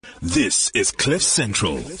This is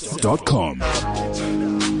CliffCentral.com.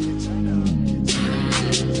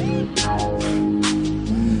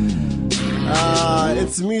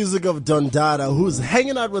 It's music of Dada, who's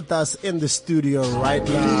hanging out with us in the studio right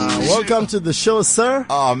now. Welcome to the show, sir.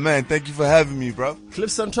 Oh man, thank you for having me, bro. Cliff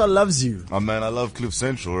Central loves you. Oh man, I love Cliff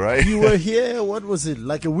Central, right? You were here, what was it,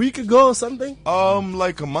 like a week ago or something?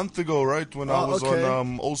 Like a month ago, right? When I was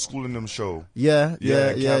on Old School in them show. Yeah.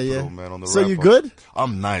 Capital, man, on the So wrap you up. good?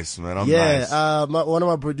 I'm nice, man. I'm nice. One of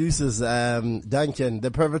my producers, Duncan, the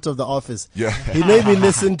pervert of the office. Yeah. He made me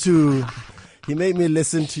listen to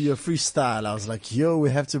your freestyle. I was like, yo,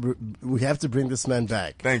 we have to bring this man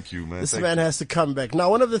back. Thank you, man. This man has to come back. Now,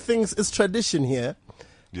 one of the things is tradition here.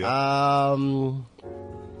 Yeah.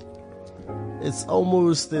 It's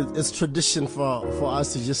tradition for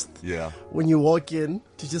us to just, Yeah. when you walk in,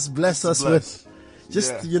 to just bless us Bless. with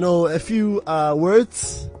just, Yeah. a few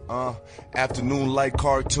words. Afternoon like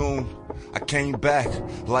cartoon. I came back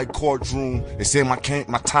like courtroom. They say my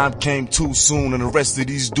time came too soon, and the rest of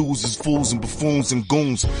these dudes is fools and buffoons and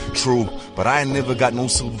goons. True, but I ain't never got no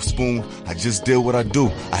silver spoon. I just did what I do.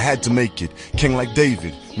 I had to make it. King like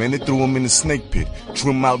David, man, they threw him in the snake pit,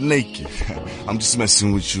 threw him out naked. I'm just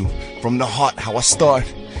messing with you from the heart, how I start.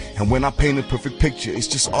 And when I paint a perfect picture, it's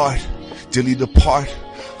just art. Dilly depart.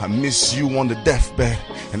 I miss you on the deathbed,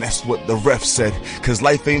 and that's what the ref said. Cause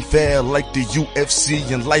life ain't fair like the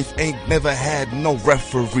UFC, and life ain't never had no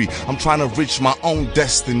referee. I'm trying to reach my own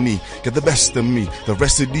destiny, get the best of me. The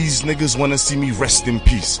rest of these niggas wanna see me rest in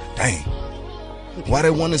peace. Dang. Why they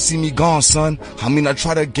wanna see me gone, son? I mean, I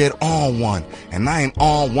try to get on one, and I ain't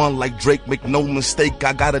on one like Drake, make no mistake.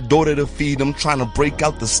 I got a daughter to feed, I'm trying to break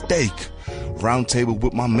out the steak. Round table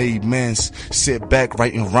with my made mans, sit back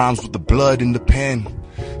writing rhymes with the blood in the pen.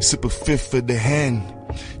 Sip a fifth for the hand.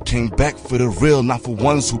 Came back for the real, not for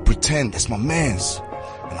ones who pretend. That's my mans,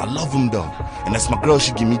 and I love him though. And that's my girl,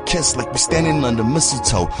 she give me a kiss like we standing under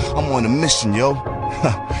mistletoe. I'm on a mission, yo.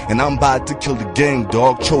 And I'm about to kill the game,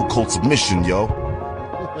 dog. Chokehold submission, yo.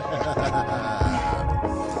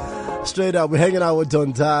 Straight up, we're hanging out with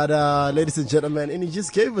Dada, ladies and gentlemen, and he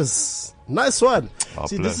just gave us nice one.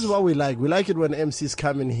 See, bless. This is what we like. We like it when MCs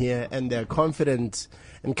come in here and they're confident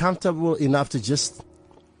and comfortable enough to just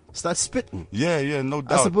start spitting. Yeah, no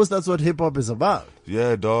doubt. I suppose that's what hip hop is about.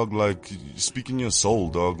 Yeah, dog, like, speaking your soul,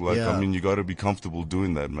 dog. Like, Yeah. I mean, you gotta be comfortable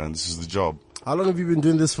doing that, man. This is the job. How long have you been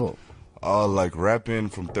doing this for? Like, rapping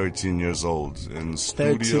from 13 years old. In 13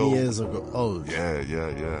 studio. years ago. Old.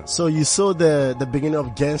 Yeah. So you saw the beginning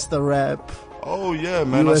of gangster rap. Oh, yeah,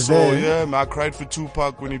 man. You I were saw, there. yeah, man. I cried for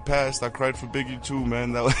Tupac when he passed. I cried for Biggie, too,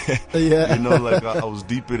 man. That was, Yeah. like, I was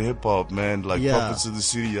deep in hip-hop, man. Like, Yeah. Prophets of the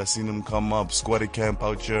City, I seen them come up. Squatted Camp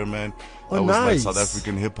out here, man. Oh, That was nice. like South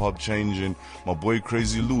African hip-hop changing. My boy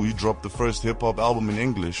Crazy Lou, he dropped the first hip-hop album in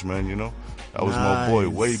English, man, That was my boy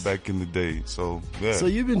Nice. way back in the day. So, yeah. So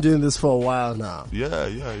you've been doing this for a while now. Yeah.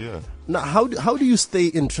 Now, how do you stay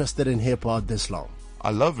interested in hip hop this long? I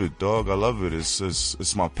love it, dog. I love it.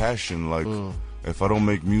 It's my passion. Like, if I don't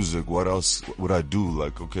make music, what else would I do?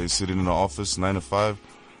 Like, okay, sitting in the office 9 to 5?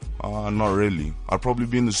 Not really. I'd probably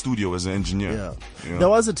be in the studio as an engineer. Yeah. You know? There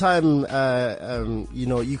was a time,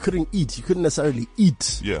 you couldn't eat. You couldn't necessarily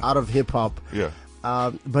eat out of hip hop. Yeah.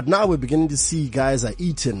 But now we're beginning to see guys are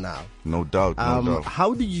eating now. No doubt.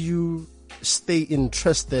 How did you stay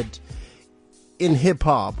interested in hip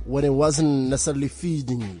hop when it wasn't necessarily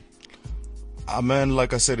feeding you? Man,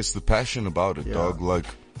 like I said, it's the passion about it, dog. Like,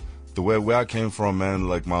 the where I came from, man,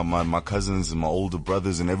 like my cousins and my older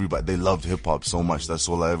brothers and everybody, they loved hip hop so much. That's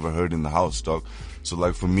all I ever heard in the house, dog. So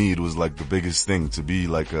like for me, it was like the biggest thing to be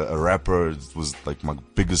like a rapper. It was like my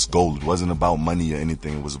biggest goal. It wasn't about money or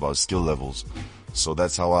anything. It was about skill levels. So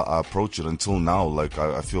that's how I approach it until now. Like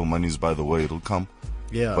I feel money's by the way, it'll come.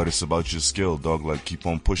 Yeah. But it's about your skill, dog. Like keep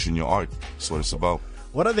on pushing your art. That's what it's about.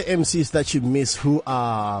 What are the MCs that you miss who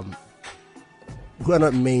are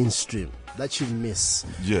not mainstream that you miss?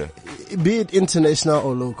 Yeah. Be it international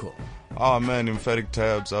or local. Oh man, Emphatic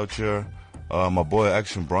Tabs out here. My boy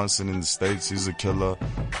Action Bronson in the States, he's a killer.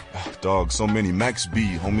 Dog, so many. Max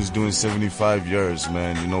B, homie's doing 75 years,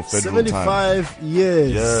 man. Federal 75 time.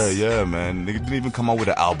 years. Yeah, man. They didn't even come out with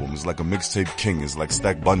an album. It's like a mixtape king. It's like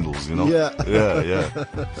stacked bundles, Yeah. Yeah.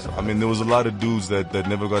 So, I mean, there was a lot of dudes that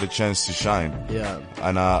never got a chance to shine. Yeah.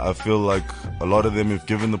 And I feel like a lot of them, if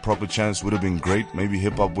given the proper chance, would have been great. Maybe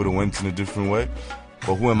hip-hop would have went in a different way.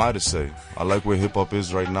 But who am I to say? I like where hip-hop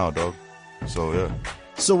is right now, dog. So, yeah.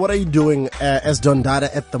 So what are you doing as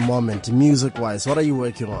Dada at the moment, music-wise? What are you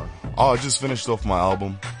working on? Oh, I just finished off my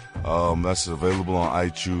album. That's available on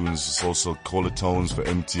iTunes. It's also Color Tones for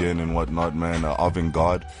MTN and whatnot, man.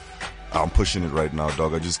 Avant-Garde. I'm pushing it right now,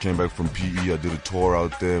 dog. I just came back from PE. I did a tour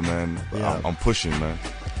out there, man. Yeah. I'm pushing, man.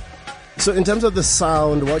 So in terms of the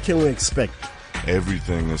sound, what can we expect?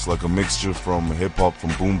 Everything. It's like a mixture from hip-hop,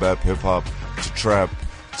 from boom bap hip-hop to trap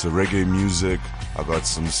to reggae music. I got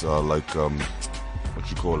some what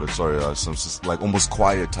you call it? Sorry, some like almost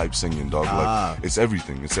choir type singing, dog. Like it's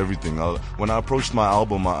everything. It's everything. When I approached my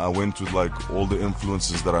album, I went with like all the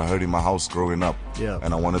influences that I heard in my house growing up. Yeah.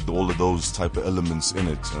 And I wanted all of those type of elements in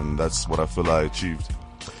it, and that's what I feel I achieved.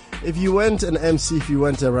 If you weren't an MC, if you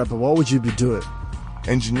weren't a rapper, what would you be doing?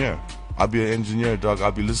 Engineer. I'd be an engineer, dog.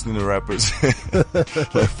 I'd be listening to rappers.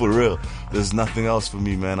 Like, for real. There's nothing else for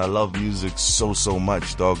me, man. I love music so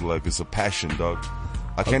much, dog. Like, it's a passion, dog.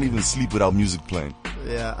 I can't even sleep without music playing.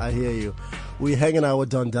 Yeah, I hear you. We're hanging out with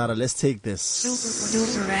Dada. Let's take this.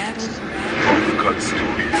 Super rap.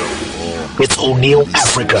 It's Oneal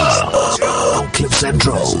Africa on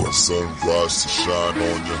CliffCentral. Sunrise to shine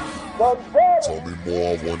on you. Tell me more,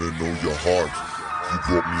 I wanna know your heart. You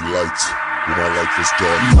brought me light when my life was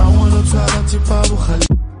dark. I wanna try to Babu Khalid.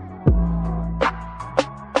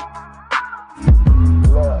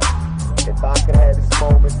 If I could have this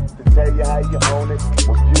moment to tell you how you own it,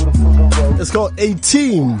 we're beautiful the road. It's called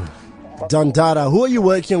 18. Dada, who are you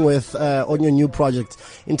working with on your new project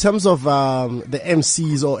in terms of the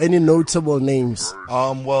MCs or any notable names?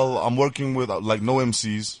 Well, I'm working with like no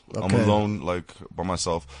MCs. Okay. I'm alone, like by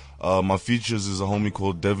myself. My features is a homie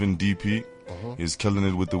called Devin DP. He's killing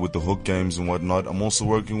it with the hook games and whatnot. I'm also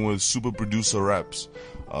working with Super Producer Raps.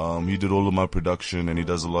 He did all of my production and he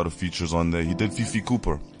does a lot of features on there. He did Fifi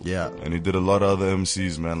Cooper. Yeah. And he did a lot of other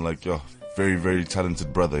MCs, man. Like, very, very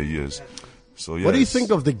talented brother he is. So, yeah. What do you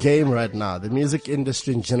think of the game right now, the music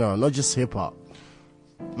industry in general, not just hip hop?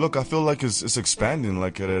 Look, I feel like it's expanding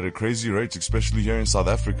like at a crazy rate, especially here in South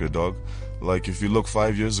Africa, dog. Like, if you look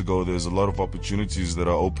 5 years ago, there's a lot of opportunities that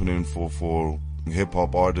are opening for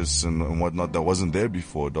hip-hop artists and whatnot that wasn't there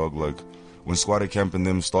before, dog. Like, when Squatter Camp and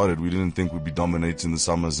them started, we didn't think we'd be dominating the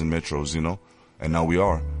summers and metros, you know? And now we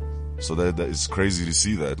are. So that it's crazy to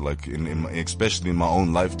see that, like, especially in my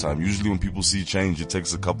own lifetime. Usually when people see change, it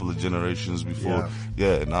takes a couple of generations before.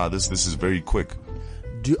 This is very quick.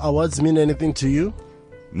 Do awards mean anything to you?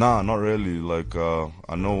 Nah, not really. Like,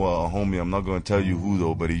 I know a homie, I'm not going to tell you who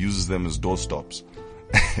though, but he uses them as doorstops.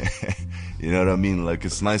 You know what I mean? Like,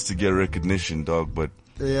 it's nice to get recognition, dog, but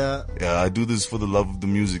yeah, I do this for the love of the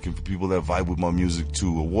music and for people that vibe with my music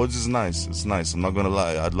too. Awards is nice. It's nice. I'm not going to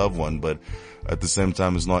lie. I'd love one, but at the same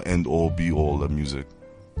time, it's not end all be all of music.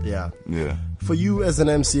 Yeah. Yeah. For you as an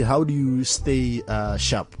MC, how do you stay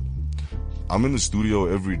sharp? I'm in the studio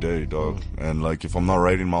every day, dog. And like, if I'm not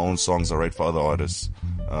writing my own songs, I write for other artists.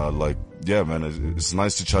 Yeah, man, it's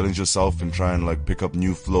nice to challenge yourself and try and like pick up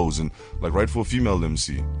new flows and like write for a female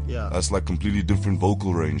MC. Yeah. That's like completely different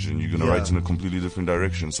vocal range and you're going to write in a completely different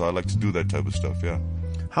direction. So I like to do that type of stuff. Yeah.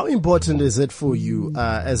 How important is it for you,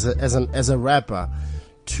 as a rapper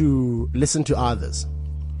to listen to others?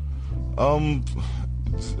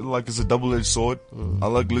 Like, it's a double-edged sword. I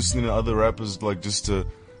like listening to other rappers, like, just to,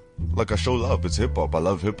 like, I show love. It's hip-hop. I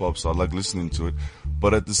love hip-hop, so I like listening to it.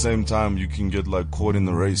 But at the same time, you can get, like, caught in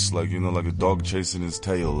the race, like, you know, like a dog chasing his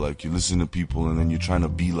tail. Like, you listen to people, and then you're trying to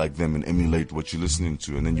be like them and emulate what you're listening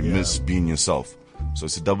to, and then you miss being yourself. So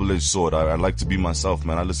it's a double-edged sword. I like to be myself,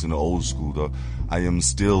 man. I listen to old school, though. I am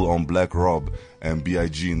still on Black Rob and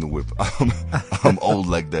B.I.G. in the whip. I'm old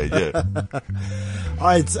like that, yeah. All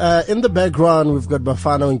right, in the background, we've got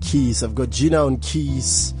Bafana on keys. I've got Gina on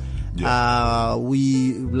keys. Yeah.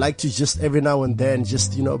 We like to just every now and then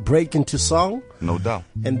just, you know, break into song. No doubt.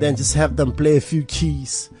 And then just have them play a few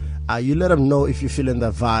keys. You let them know if you're feeling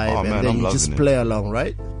the vibe, and then you just play along,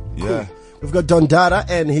 right? Yeah. Cool. We've got Dada,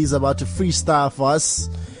 and he's about to freestyle for us,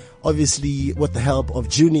 obviously with the help of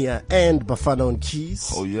Junior and Bafana on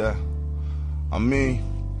keys. Oh, yeah. I mean,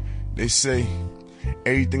 they say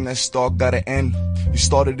everything that start gotta end. You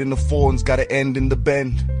started in the Fords, gotta end in the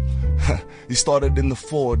Bend. You started in the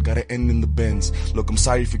Ford, gotta end in the Benz. Look, I'm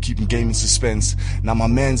sorry for keeping game in suspense. Now my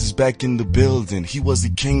mans is back in the building. He was the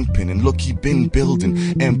kingpin, and look, he been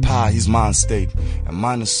building empire. His mind state, and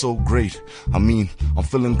mine is so great. I mean, I'm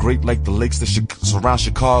feeling great like the lakes that surround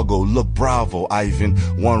Chicago. Look, bravo, Ivan,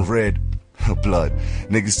 one red. Blood.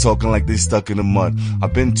 Niggas talking like they stuck in the mud.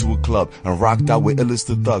 I've been to a club and rocked out with illest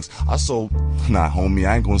of thugs. Nah, homie,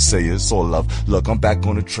 I ain't gonna say it. It's all love. Look, I'm back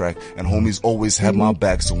on the track, and homies always have my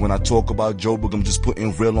back. So when I talk about Joburg, I'm just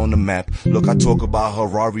putting real on the map. Look, I talk about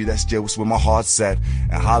Harare, that's just where my heart's at.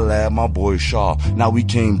 And holla at my boy Shaw. Now we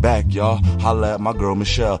came back, y'all. Holla at my girl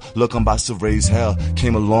Michelle. Look, I'm about to raise hell.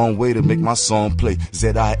 Came a long way to make my song play.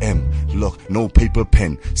 ZIM. Look, no paper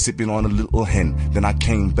pen. Sipping on a little hen. Then I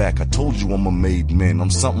came back. I told you I'm a made man. I'm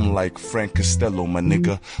something like Frank Costello, my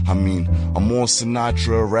nigga. I mean, I'm on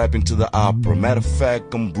Sinatra, rapping to the opera. Matter of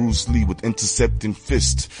fact, I'm Bruce Lee with intercepting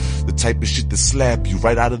fist. The type of shit that slap you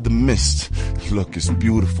right out of the mist. Look, it's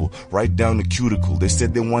beautiful, right down the cuticle. They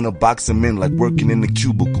said they wanna box him in like working in the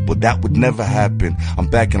cubicle, but that would never happen. I'm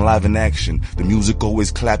back in live in action. The music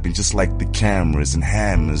always clapping just like the cameras and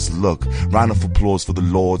hammers. Look, round of applause for the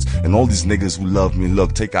lords and all these niggas who love me.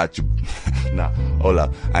 Look, take out your... Nah, hold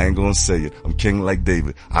up, I ain't gonna say it. I'm king like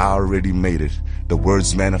David, I already made it. The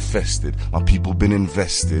words manifested, my people been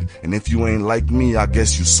invested. And if you ain't like me, I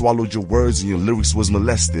guess you swallowed your words and your lyrics was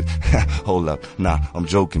molested. Hold up, nah, I'm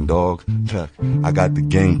joking, dog. Look, I got the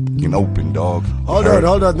game fucking open, dog. Hold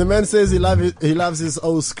on. The man says he loves his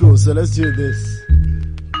old school, so let's do this.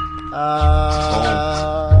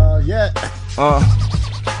 Yeah.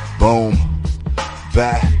 Boom.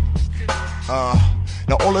 Back.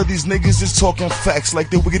 Now all of these niggas is talking facts like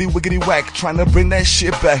they wiggity whack, trying to bring that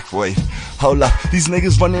shit back. Wait, hold up, these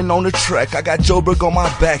niggas running on the track. I got Joburg on my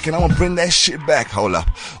back and I'ma bring that shit back. Hold up,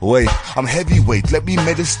 wait, I'm heavyweight, let me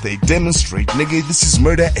meditate, demonstrate, nigga, this is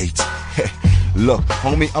murder 8. Look,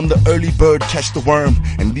 homie, I'm the early bird, catch the worm,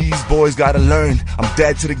 and these boys gotta learn. I'm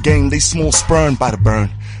dad to the game, they small sperm by the burn.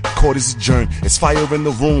 Court is adjourned, it's fire in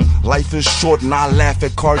the room. Life is short and I laugh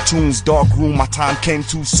at cartoons. Dark room, my time came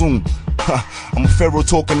too soon. I'm a pharaoh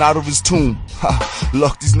talking out of his tomb.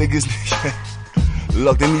 Look, these niggas,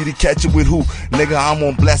 look, they need to catch it with who? Nigga, I'm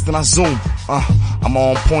on blast and I zoom. I'm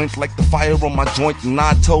on point like the fire on my joint. And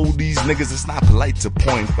I told these niggas it's not polite to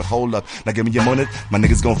point. But hold up, now give me your money, my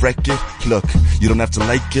niggas gon' wreck it. Look, you don't have to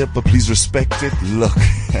like it, but please respect it. Look,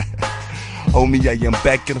 homie, I am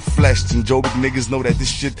back in the flesh. And Joburg niggas know that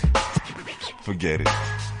this shit, forget it.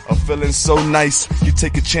 I'm feeling so nice. You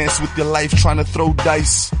take a chance with your life trying to throw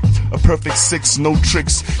dice. A perfect 6, no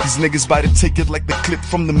tricks. These niggas bout to take it like the clip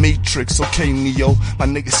from the Matrix. Okay, Neo, my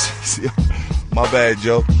niggas. My bad,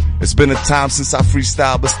 yo. It's been a time since I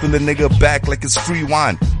freestyle, but still a nigga back like it's free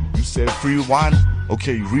wine. You said free wine?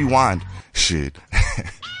 Okay, rewind. Shit.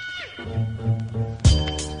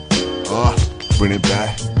 Bring it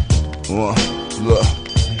back. Look.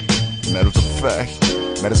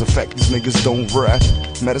 Matters of fact, these niggas don't rap.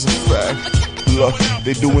 Matters of fact. Look,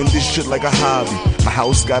 they doing this shit like a hobby. My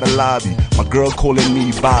house got a lobby. My girl calling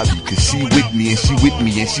me Bobby, cause she with me and she with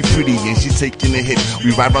me and she pretty and she taking a hit.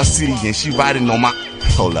 We ride around city and she riding on my...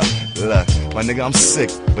 Hold up, look, my nigga, I'm sick,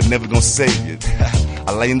 but never gonna say it.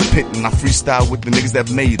 I lay in the pit and I freestyle with the niggas that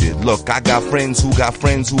made it. Look, I got friends who got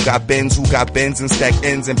friends who got Benz, and stack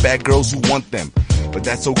ends and bad girls who want them. But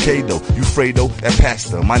that's okay though, you Fredo, that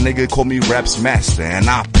pastor. My nigga call me Raps Master and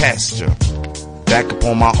I pasture. Back up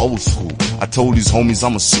on my old school. I told these homies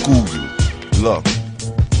I'ma school you. Look,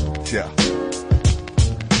 yeah.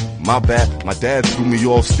 My bad, my dad threw me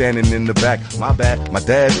off standing in the back. My bad, my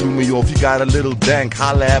dad threw me off, he got a little dank.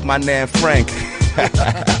 Holla at my nan Frank.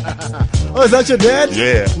 Oh, is that your dad?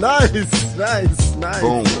 Yeah. Nice.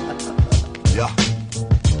 Boom. Yeah.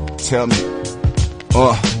 Tell me.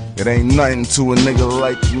 It ain't nothing to a nigga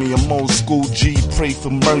like me. I'm old school G, pray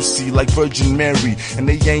for mercy like Virgin Mary. And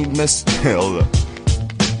they ain't missing. Hold up.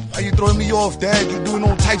 Why you throwing me off, Dad? You doing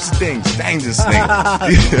all types of things. Dang this nigga.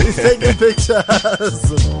 He's taking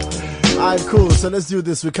pictures. Alright, cool. So let's do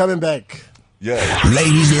this. We're coming back. Yeah.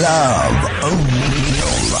 Ladies love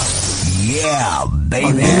Oneal. Yeah,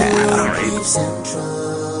 baby. CliffCentral,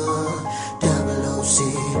 double OC,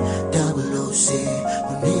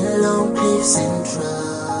 Oneal on CliffCentral,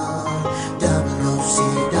 double OC,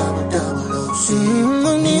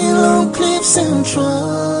 Oneal on CliffCentral,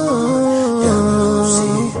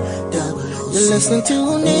 double OC, you're listening to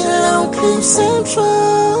Oneal on CliffCentral,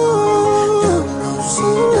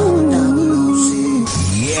 double OC.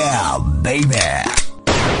 Yeah, baby.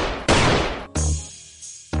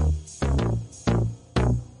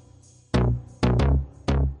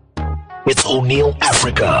 It's Oneal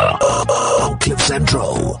Africa on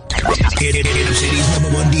CliffCentral. Inner City's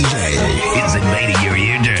 #1 DJ is invading your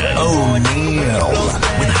eardrum. Oneal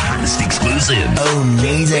with the hottest exclusive.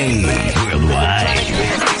 Amazing worldwide.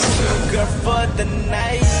 Girl for the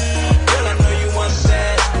night. Girl, I know you want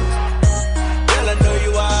that. Girl, I know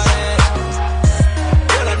you are that.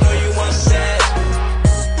 Girl, I know you want that.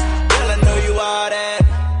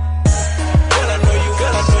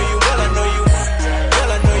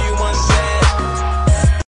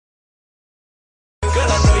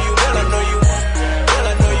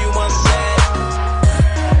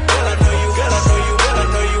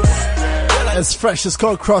 It's fresh. It's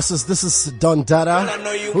called Crosses. This is Dada.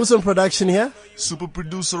 Who's in production here? Super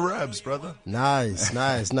producer Rabs, brother. Nice.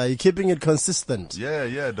 Now you're keeping it consistent.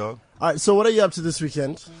 Yeah, dog. All right. So what are you up to this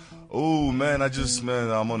weekend? Oh, man,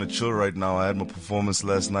 I'm on a chill right now. I had my performance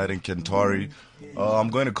last night in Kentari. I'm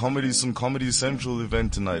going to some Comedy Central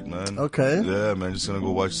event tonight, man. Okay. Yeah, man, just gonna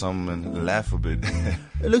go watch some and laugh a bit.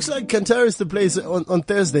 It looks like Kentari is the place on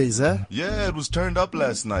Thursdays, eh? Yeah, it was turned up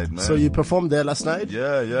last night, man. So you performed there last night?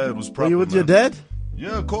 Yeah, it was proper. Were you with your man. dad?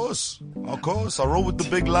 Yeah, of course. I roll with the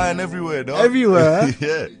big lion everywhere, dog. Everywhere?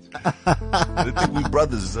 Yeah. They think we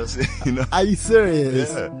brothers, that's it, you know? Are you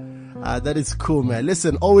serious? Yeah. That is cool, man.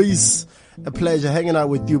 Listen, always a pleasure hanging out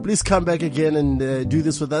with you. Please come back again and do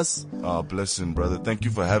this with us. Oh, blessing, brother. Thank you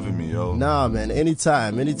for having me, yo. Nah, man.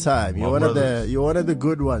 Anytime. You're one of the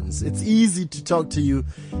good ones. It's easy to talk to you.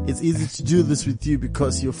 It's easy to do this with you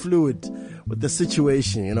because you're fluid with the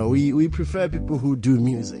situation. You know, we prefer people who do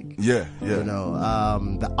music. Yeah. You know,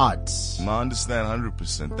 the art. I understand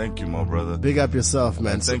 100%. Thank you, my brother. Big up yourself,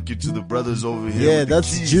 man. And thank you to the brothers over here. Yeah, with the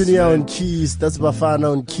that's keys, Junior man. on keys. That's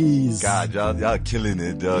Bafana on keys. God, y'all killing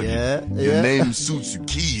it, dog. Yeah, Your name suits you,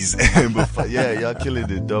 keys. Yeah, y'all killing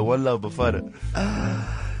it, dog. One love, Bafana.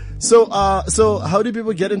 So how do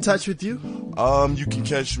people get in touch with you? You can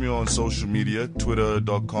catch me on social media,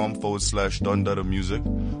 twitter.com/Dada Music,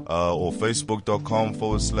 or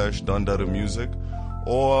facebook.com/Dada Music.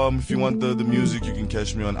 Or if you want the music, you can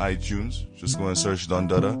catch me on iTunes. Just go and search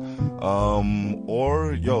Dada.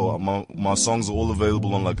 My songs are all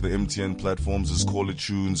available on like the MTN platforms as caller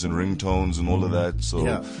tunes and ringtones and all of that.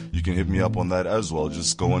 So you can hit me up on that as well.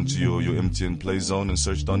 Just go onto your MTN Play Zone and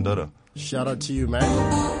search Dada. Shout out to you, man.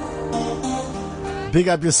 Big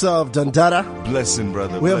up yourself, Dada. Blessing,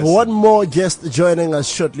 brother. We have one more guest joining us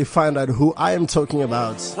shortly. Find out who I am talking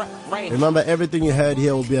about. Remember, everything you heard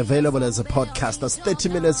here will be available as a podcast. That's 30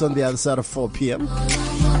 minutes on the other side of 4 p.m.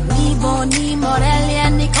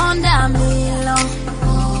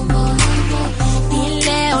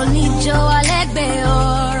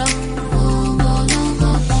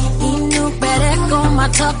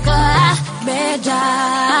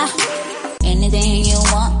 Anything you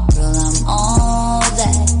want, girl, I'm all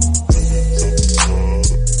that.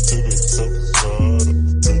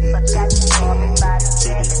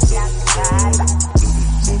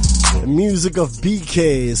 The music of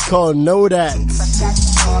BK is called Know That.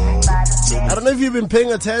 I don't know if you've been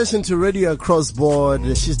paying attention to Radio Across Board.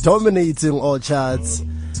 She's dominating all charts.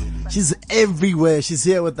 She's everywhere. She's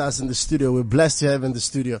here with us in the studio. We're blessed to have her in the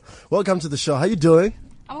studio. Welcome to the show. How you doing?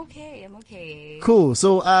 I'm okay. Cool.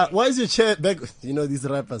 So, why is your chair back? You know, these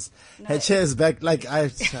rappers. No, her chair is back.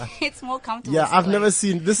 It's more comfortable. Yeah, I've never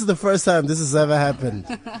seen, this is the first time this has ever happened.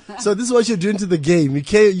 So this is what you're doing to the game. You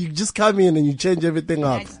just come in and you change everything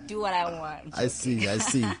up. I just do what I want. I see.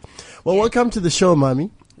 Well, welcome to the show, mommy.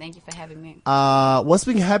 Thank you for having me. What's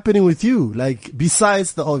been happening with you? Like,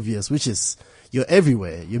 besides the obvious, which is you're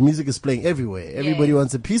everywhere. Your music is playing everywhere. Everybody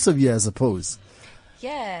wants a piece of you, I suppose.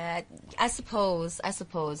 Yeah, I suppose.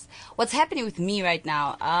 What's happening with me right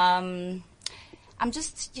now? I'm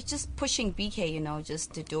just pushing BK,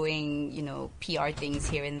 just doing, PR things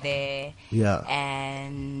here and there. Yeah.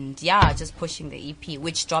 And just pushing the EP,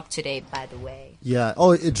 which dropped today, by the way. Yeah.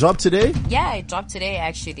 Oh, it dropped today? Yeah, it dropped today,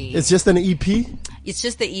 actually. It's just an EP? It's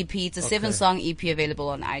just the EP. It's a 7-song EP available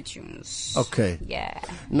on iTunes. Okay. Yeah.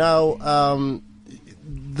 Now,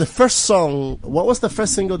 the first song, what was the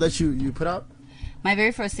first single that you put out? My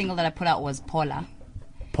very first single that I put out was Paula.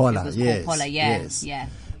 Paula, yes. Paula, yes. Yeah.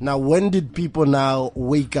 Now, when did people now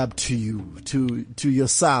wake up to you, to your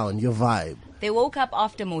sound, your vibe? They woke up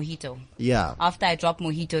after Mojito. Yeah. After I dropped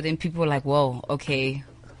Mojito, then people were like, whoa, okay,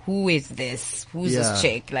 who is this? Who's this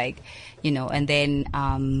chick? And then,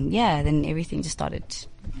 then everything just started.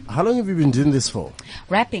 How long have you been doing this for?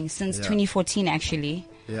 Rapping since 2014, actually.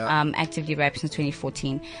 Yeah. Actively rap since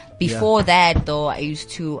 2014. Before that, though, I used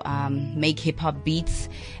to make hip-hop beats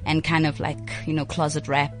and kind of closet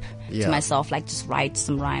rap to myself, just write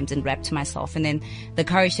some rhymes and rap to myself. And then the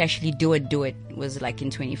courage to actually do it was in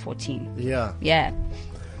 2014. Yeah. Yeah.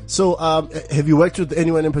 So, have you worked with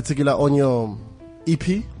anyone in particular on your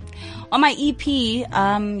EP? On my EP,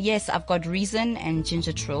 yes, I've got Reason and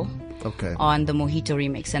Ginger Trill. Okay. On the Mojito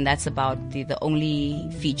remix, and that's about the only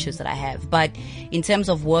features that I have. But in terms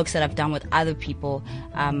of works that I've done with other people,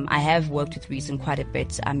 I have worked with Reason quite a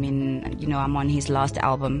bit. I mean, I'm on his last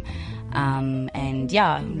album, and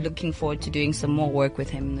looking forward to doing some more work with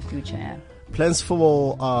him in the future. Yeah. Plans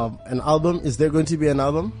for an album? Is there going to be an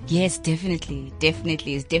album? Yes, definitely.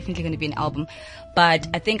 It's definitely going to be an album. But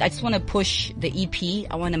I think I just want to push the EP.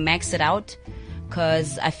 I want to max it out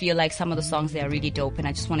because I feel like some of the songs there are really dope and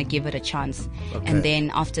I just want to give it a chance. Okay. And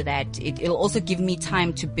then after that, it'll also give me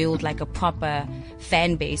time to build like a proper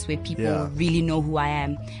fan base where people really know who I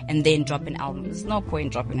am, and then drop an album. There's no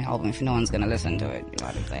point dropping an album if no one's going to listen to it. You know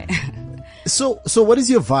what I'm saying? So what is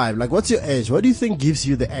your vibe? Like, what's your edge? What do you think gives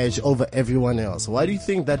you the edge over everyone else? Why do you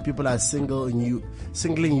think that people are singling you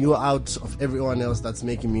out of everyone else that's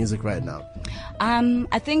making music right now?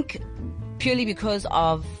 I think purely because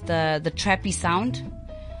of the trappy sound.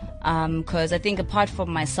 Cause I think apart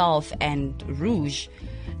from myself and Rouge,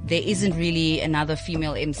 there isn't really another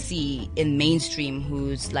female MC in mainstream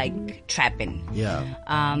who's like trapping. Yeah.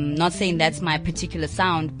 Not saying that's my particular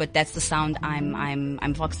sound, but that's the sound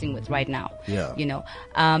I'm foxing with right now. Yeah. You know,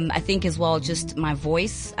 I think as well, just my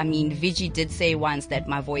voice. I mean, Vigi did say once that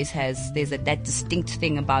my voice there's that distinct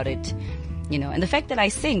thing about it. You know, and the fact that I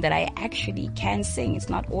sing, that I actually can sing. It's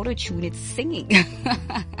not auto-tune, it's singing.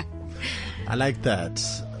 I like that.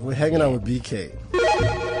 We're hanging out with BK.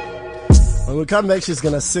 When we come back, she's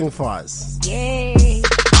gonna sing for us. Yay!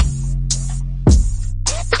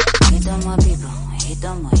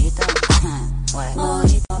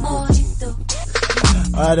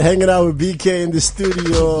 Alright, hanging out with BK in the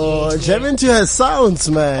studio. Jamming to her sounds,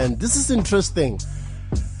 man. This is interesting.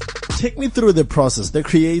 Take me through the process, the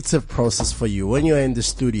creative process for you when you're in the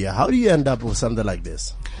studio. How do you end up with something like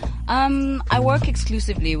this? I work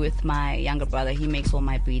exclusively with my younger brother. He makes all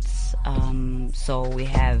my beats. So we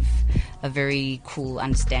have a very cool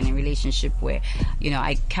understanding relationship where,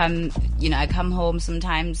 I come home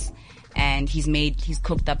sometimes and he's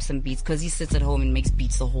cooked up some beats because he sits at home and makes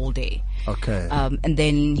beats the whole day. Okay. And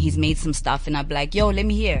then he's made some stuff and I'm like, yo, let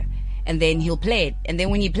me hear. And then he'll play it. And then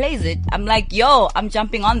when he plays it, I'm like, yo, I'm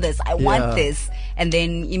jumping on this. I want this. And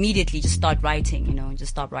then immediately just start writing, just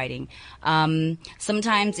stop writing.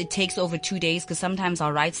 Sometimes it takes over 2 days because sometimes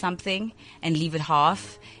I'll write something and leave it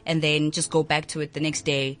half and then just go back to it the next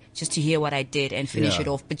day just to hear what I did and finish it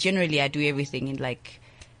off. But generally I do everything in like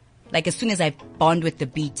as soon as I bond with the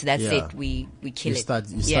beat, that's it. We kill it.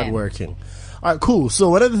 You start working. All right, cool. So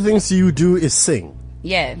one of the things you do is sing.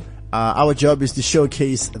 Yeah. Our job is to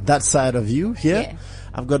showcase that side of you here. Yeah.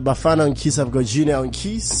 I've got Bafana on keys. I've got Junior on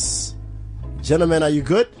keys. Gentlemen, are you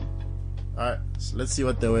good? All right. So let's see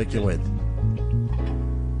what they're working with.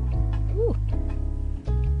 Ooh.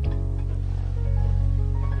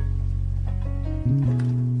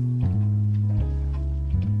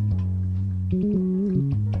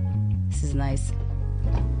 This is nice.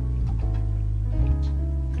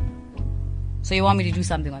 So you want me to do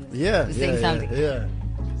something on this? Yeah. Sing something. Yeah.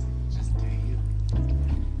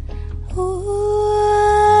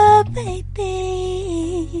 Ooh, baby.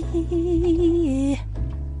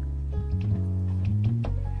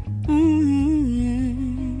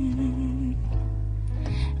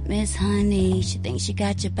 Miss Honey, she thinks she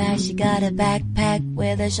got your back. She got a backpack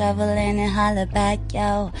with a shovel in it. Holla back,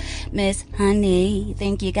 yo. Miss Honey,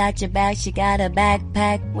 think you got your back. She got a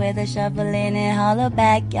backpack with a shovel in it. Holla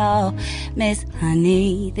back, yo. Miss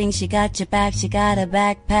Honey, think she got your back. She got a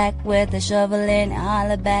backpack with a shovel in it.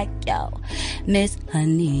 Holla back, yo. Miss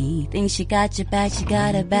Honey, think she got your back. She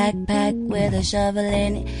got a backpack with a shovel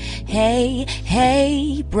in it.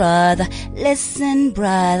 Hey, brother. Listen,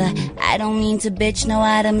 brother. I don't mean to bitch, no,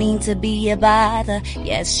 I don't mean to be a bother.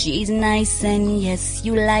 Yes, she's nice and yes,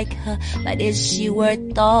 you like her. But is she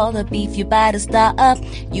worth all the beef you buy to start up?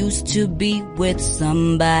 Used to be with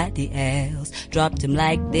somebody else. Dropped him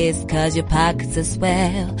like this cause your pockets are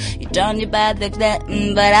swell. You done your bad look that,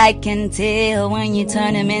 but I can tell when you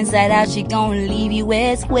turn him inside out, she gonna leave you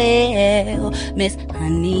as well. Miss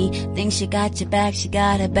Honey, think she got your back. She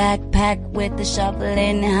got a backpack with a shovel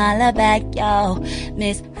in it. Holla back, yo.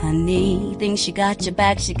 Miss Honey, think she got your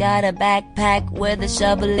back. She got a backpack with a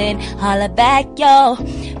shovel in. Holla back, yo.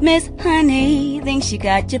 Miss Honey, think she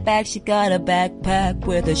got your back. She got a backpack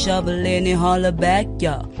with a shovel in it. Holla back,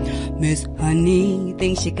 yo. Miss Honey,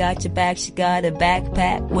 think she got your back. She got a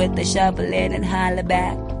backpack with a shovel in it. Holla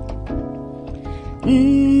back.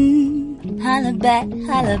 Holla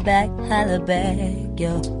back,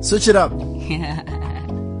 yo. Switch it up.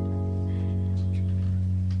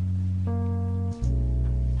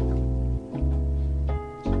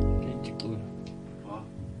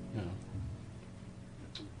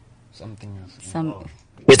 Something else.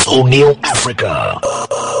 It's Oneal Africa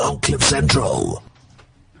on CliffCentral.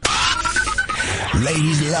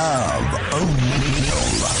 Ladies love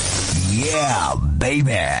Oneal. Yeah,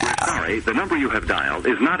 baby. We're sorry, the number you have dialed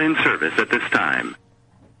is not in service at this time.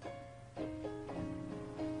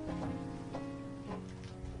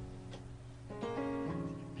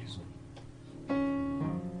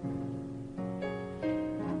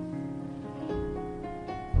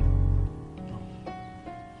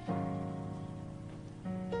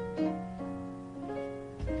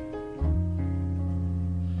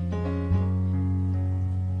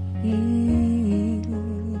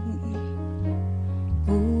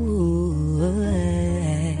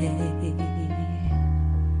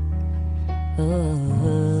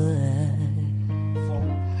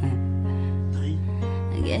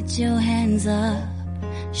 Put your hands up,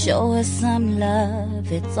 show us some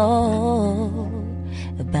love. It's all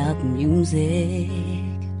about the music.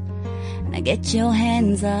 Now get your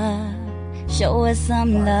hands up, show us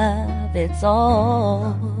some love. It's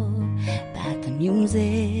all about the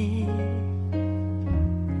music.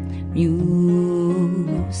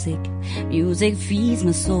 Music feeds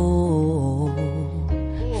my soul,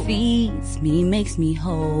 feeds me, makes me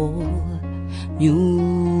whole.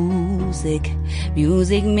 Music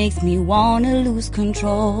makes me wanna lose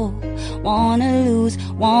control, wanna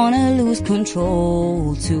lose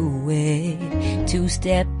control to it.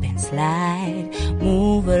 Two-step and slide,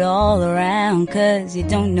 move it all around, 'cause you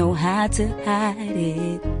don't know how to hide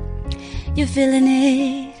it. You're feeling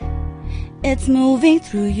it, it's moving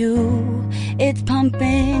through you, it's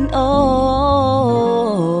pumping, oh.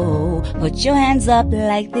 Put your hands up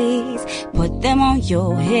like this, put them on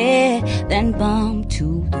your head, then bump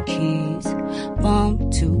to the keys,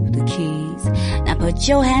 bump to the keys. Now put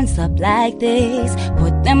your hands up like this,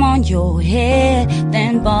 put them on your head,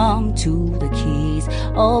 then bump to the keys,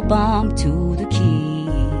 oh, bump to the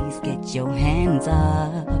keys. Get your hands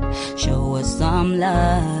up, show us some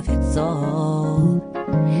love, it's all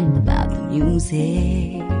about the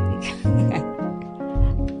music.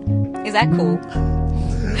 Is that cool?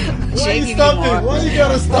 Why you stopping? Why you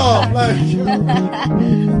gotta stop? Like, you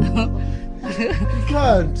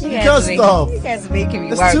can't stop. You guys are making me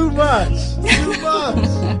It's work. too much. Too much.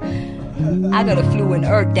 I got a flu and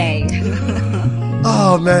Earth Day.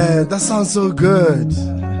 Oh man, that sounds so good.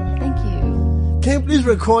 Thank you. Can you please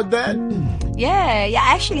record that? Yeah,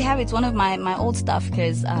 I actually have it. It's one of my old stuff,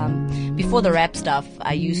 because before the rap stuff,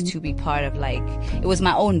 I used to be part of, like, it was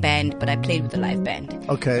my own band, but I played with a live band.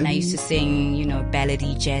 Okay. And I used to sing,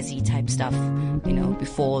 ballady, jazzy type stuff,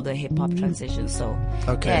 before the hip hop transition. So,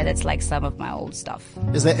 okay. Yeah, that's like some of my old stuff.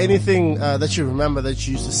 Is there anything that you remember that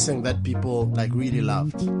you used to sing that people like really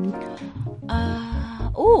loved?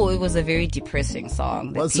 It was a very depressing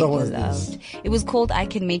song that What people song was loved. this? It was called "I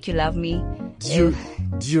Can Make You Love Me." Did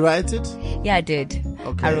you write it? Yeah, I did.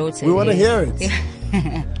 Okay. I wrote it. We want to hear it.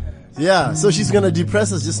 Yeah, so she's gonna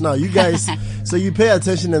depress us just now. You guys, so you pay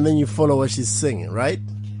attention and then you follow what she's singing, right?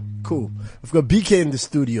 Cool. We've got BK in the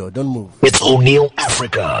studio. Don't move. It's Oneal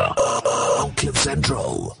Africa on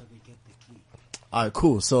CliffCentral. Alright,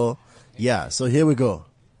 cool. So, yeah, so here we go.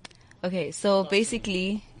 Okay, so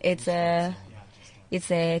basically it's a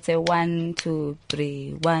 1, 2,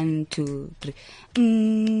 3, 1, 2, 3.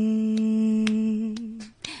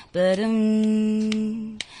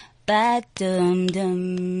 Ba-dum, ba-dum,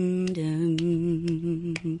 dum, dum,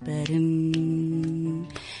 ba-dum,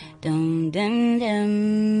 dum, dum, dum,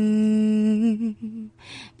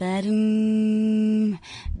 ba-dum,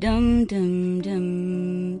 dum, dum,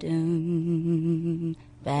 dum, dum,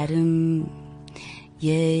 ba-dum.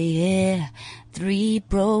 Yeah, 3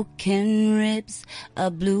 broken ribs, a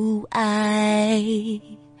blue eye,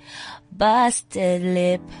 busted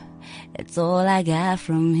lip. It's all I got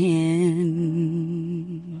from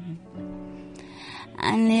him.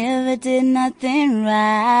 I never did nothing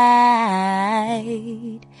right,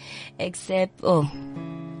 except, are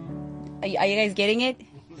you guys getting it?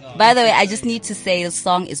 By the way, I just need to say the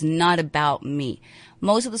song is not about me.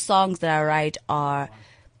 Most of the songs that I write are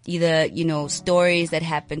either, stories that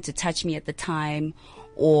happened to touch me at the time,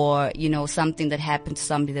 or, something that happened to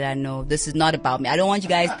somebody that I know. This is not about me. I don't want you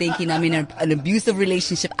guys thinking I'm in an abusive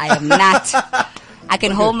relationship. I am not. I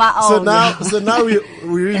can hold my own. So now we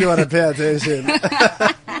really want to pay attention.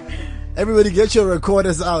 Everybody get your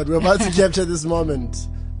recorders out. We're about to capture this moment.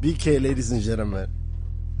 BK, ladies and gentlemen.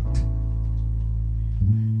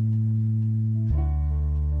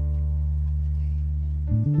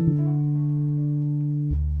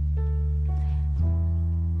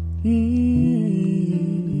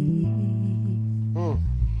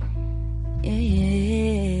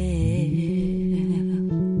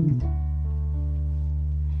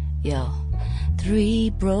 Yo,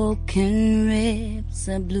 3 broken ribs,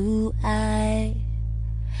 a blue eye,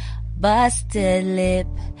 busted lip.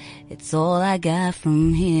 It's all I got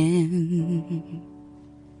from him.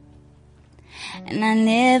 And I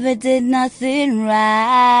never did nothing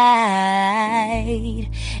right,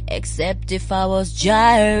 except if I was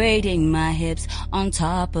gyrating my hips on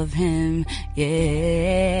top of him,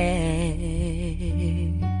 yeah.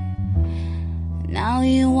 Now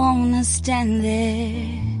you wanna stand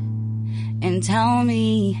there and tell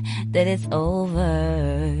me that it's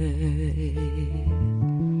over.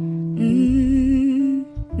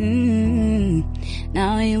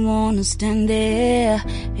 Now you wanna stand there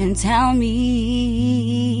and tell me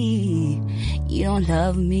you don't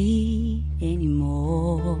love me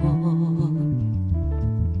anymore.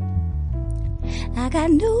 I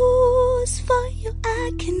got news for you,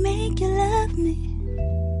 I can make you love me.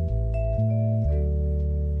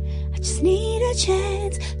 I just need a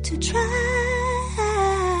chance to try.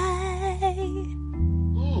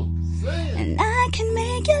 And I can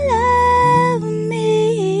make you love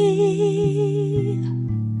me.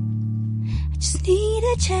 I just need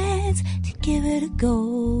a chance to give it a go.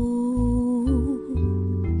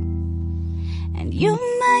 And you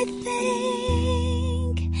might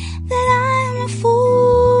think that I am a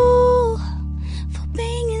fool for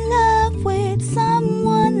being in love with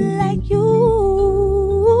someone like you.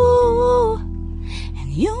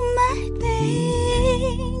 And you might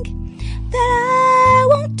think that I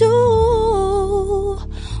won't do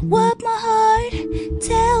what my heart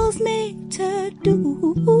tells me to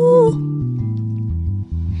do.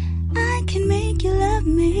 I can make you love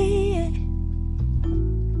me.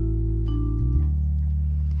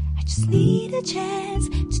 I just need a chance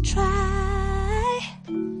to try.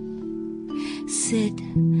 Sit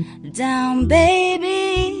down,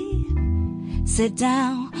 baby. Sit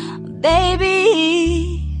down,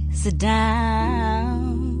 baby. Sit down.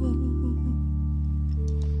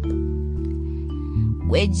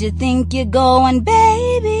 Where'd you think you're going,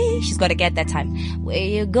 baby? She's got to get that time. Where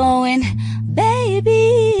you going,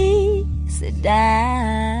 baby? Sit down.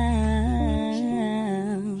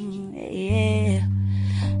 Yeah.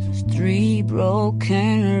 Those 3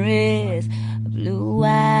 broken wrists, blue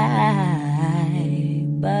eye,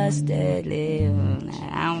 busted lip.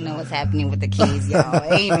 I don't know what's happening with the keys, y'all. I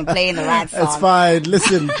ain't even playing the right song. It's fine.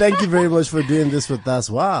 Listen, thank you very much for doing this with us.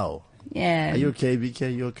 Wow. Yeah. Are you okay,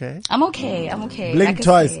 BK? You okay? I'm okay. I'm okay. Blink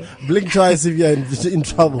twice. Blink twice if you're in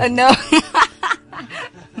trouble. No.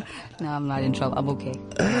 No, I'm not in trouble. I'm okay.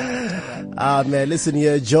 Man, listen,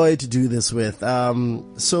 you're a joy to do this with.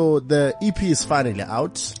 So the EP is finally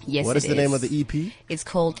out. Yes, What is the name of the EP? It's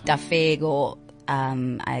called Dafego.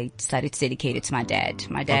 I decided to dedicate it to my dad.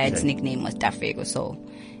 My dad's nickname was Dafego. So,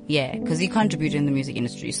 yeah, because he contributed in the music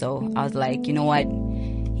industry. So I was like, you know what?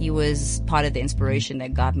 He was part of the inspiration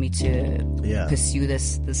that got me to pursue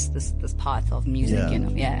this path of music, you know.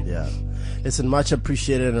 Yeah. Listen, much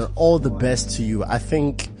appreciated and all the best to you. I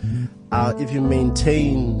think if you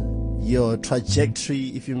maintain your trajectory,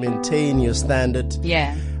 if you maintain your standard,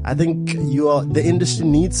 I think the industry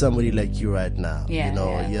needs somebody like you right now.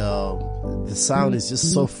 The sound is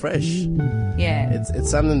just so fresh. It's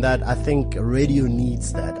something that I think radio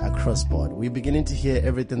needs that across board. We're beginning to hear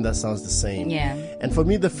everything that sounds the same. And for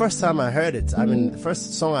me, the first time I heard it, the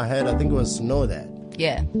first song I heard, I think it was Know That.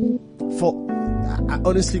 I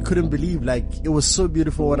honestly couldn't believe, it was so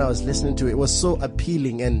beautiful when I was listening to it. It was so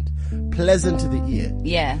appealing and pleasant to the ear.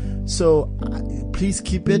 So please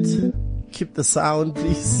keep it. Keep the sound,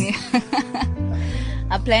 please.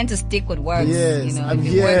 I plan to stick with words. Yes, I'm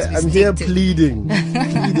here pleading.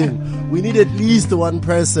 We need at least one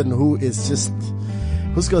person who's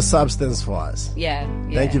got substance for us.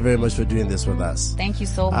 Thank you very much for doing this with us. Thank you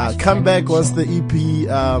so much. Come back once the EP,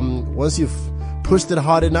 once you've pushed it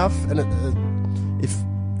hard enough, and if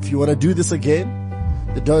you want to do this again,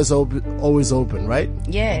 the door is always open, right?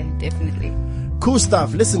 Yeah, definitely. Cool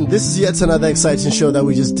stuff. Listen, this is yet another exciting show that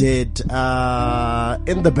we just did.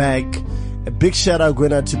 In the bag. A big shout out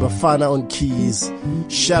going out to Bafana on keys.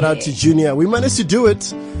 Shout out to Junior. We managed to do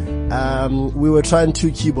it. We were trying 2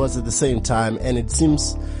 keyboards at the same time, and it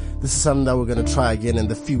seems this is something that we're going to try again in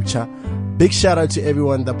the future. Big shout out to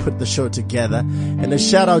everyone that put the show together, and a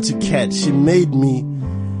shout out to Kat. She made me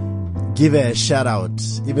give her a shout out,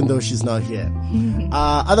 even though she's not here.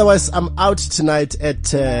 Otherwise, I'm out tonight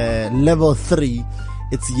at level 3.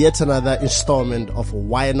 It's yet another installment of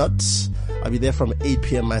Why Not. I'll be there from 8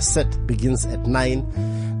 p.m. My set begins at 9.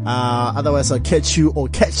 Otherwise, I'll catch you or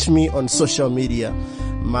catch me on social media.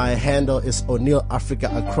 My handle is Oneal Africa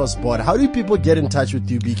across board. How do people get in touch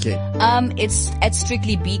with you, BK? It's at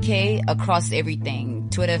Strictly BK across everything.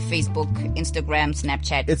 Twitter, Facebook, Instagram,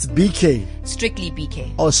 Snapchat. It's BK. Strictly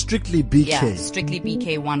BK. Oh, Strictly BK. Yeah, Strictly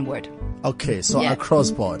BK, one word. Okay, so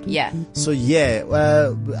across board. Yeah. So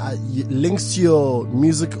links to your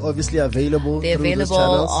music obviously available. They're through available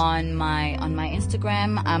those channels? on my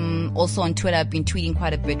Instagram. Also on Twitter. I've been tweeting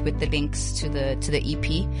quite a bit with the links to the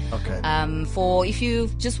EP. Okay. For if you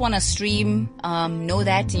just want to stream, Know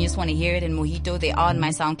That, and you just want to hear it in Mojito, they are on my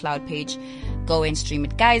SoundCloud page. Go and stream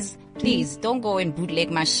it, guys. Please don't go and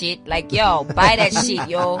bootleg my shit. Yo, buy that shit,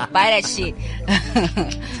 yo. Buy that shit.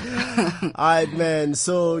 Alright, man.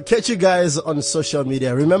 So catch you guys on social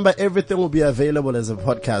media. Remember, everything will be available as a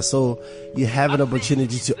podcast. So you have an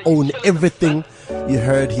opportunity to own everything you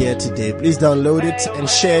heard here today. Please download it and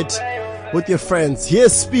share it with your friends.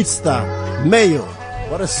 Here's Speedstar, Mayo.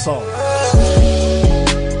 What a song.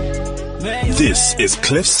 This is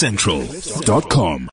CliffCentral.com.